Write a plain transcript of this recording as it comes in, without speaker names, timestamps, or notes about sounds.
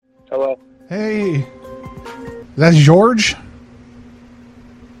Hey. That's George?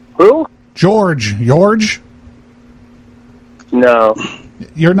 Who? George. George? No.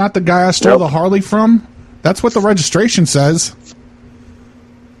 You're not the guy I stole the Harley from? That's what the registration says.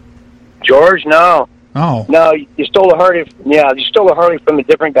 George? No. Oh. No, you stole a Harley. Yeah, you stole a Harley from a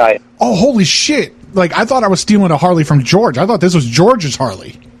different guy. Oh, holy shit. Like, I thought I was stealing a Harley from George. I thought this was George's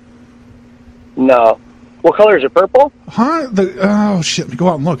Harley. No. What color is it? Purple? Huh? Oh, shit. Let me go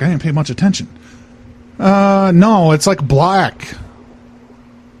out and look. I didn't pay much attention. No, it's like black.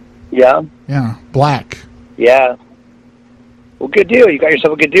 Yeah? Yeah, black. Yeah. Well, good deal. You got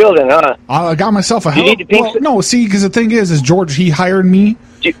yourself a good deal then, huh? I got myself a hell. You need to well, no, see, because the thing is George, he hired me.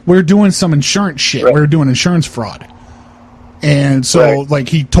 We were doing some insurance shit. Right. We were doing insurance fraud. And so, like,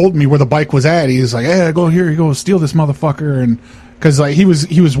 he told me where the bike was at. He's like, hey, go here, you go steal this motherfucker. And because, like, he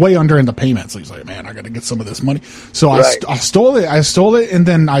was way under in the payments. So he's like, man, I got to get some of this money. So I stole it. I stole it, and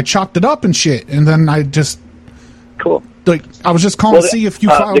then I chopped it up and shit. And then I just... Cool. Like, I was just calling to see if you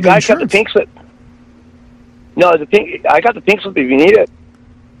filed the guy insurance. got the pink slip. No, I got the pink slip if you need it.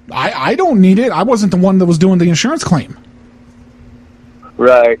 I don't need it. I wasn't the one that was doing the insurance claim.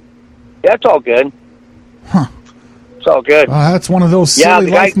 Right. Yeah, it's all good. Huh. It's all good. That's one of those silly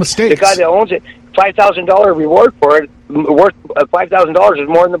life mistakes. The guy that owns it, $5,000 reward for it, worth $5,000 is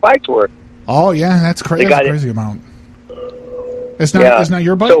more than the bike's worth. Oh, yeah, that's crazy. That's a crazy amount. It's not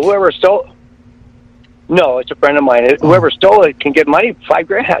your bike? So whoever stole... No, it's a friend of mine. Whoever stole it can get money,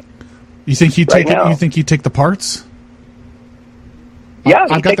 $5,000. You think he'd take it? You think he'd take the parts? Yeah,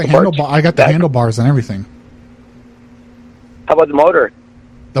 I got the handlebar. I got the handlebars and everything. How about the motor?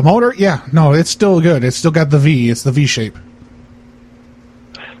 The motor? Yeah, no, it's still good. It's still got the V. It's the V shape.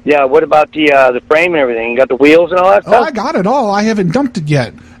 Yeah. What about the frame and everything? You got the wheels and all that stuff? Oh, I got it all. I haven't dumped it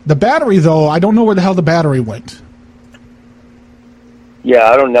yet. The battery, though, I don't know where the hell the battery went. Yeah,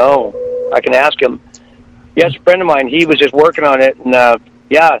 I don't know. I can ask him. Yeah, it's a friend of mine. He was just working on it, and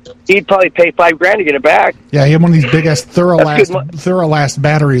yeah, he'd probably pay $5,000 to get it back. Yeah, he had one of these big ass Theralast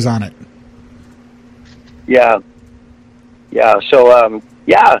batteries on it. Yeah, yeah. So,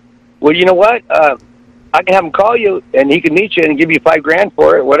 yeah. Well, you know what? I can have him call you, and he can meet you and give you $5,000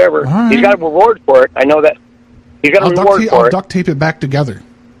 for it, whatever. Right. He's got a reward for it. I know that. He's got a reward for it. I'll duct tape it back together.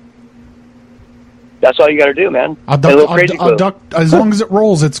 That's all you got to do, man. I'll duct as long as it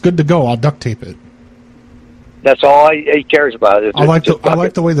rolls, it's good to go. I'll duct tape it. That's all he cares about. I like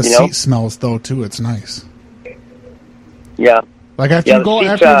the way the seat smells, though, too. It's nice. Yeah. Like after you go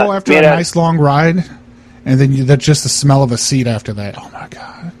after a nice long ride, and then that's just the smell of a seat after that. Oh my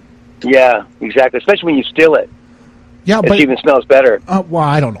god. Yeah, exactly. Especially when you steal it. Yeah, it even smells better. Well,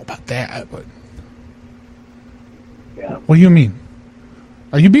 I don't know about that, but yeah. What do you mean?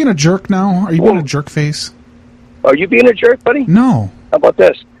 Are you being a jerk now? Are you being a jerk face? Are you being a jerk, buddy? No. How about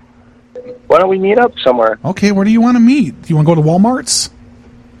this? Why don't we meet up somewhere? Okay, where do you want to meet? Do you want to go to Walmart's?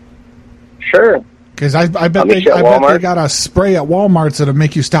 Sure. Because I bet they got a spray at Walmart's that'll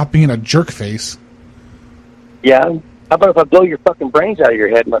make you stop being a jerk face. Yeah. How about if I blow your fucking brains out of your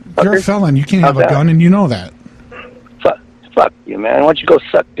head, motherfucker? You're a felon. You can't have a gun, and you know that. Fuck you, man. Why don't you go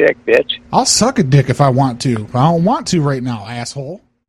suck dick, bitch? I'll suck a dick if I want to. I don't want to right now, asshole.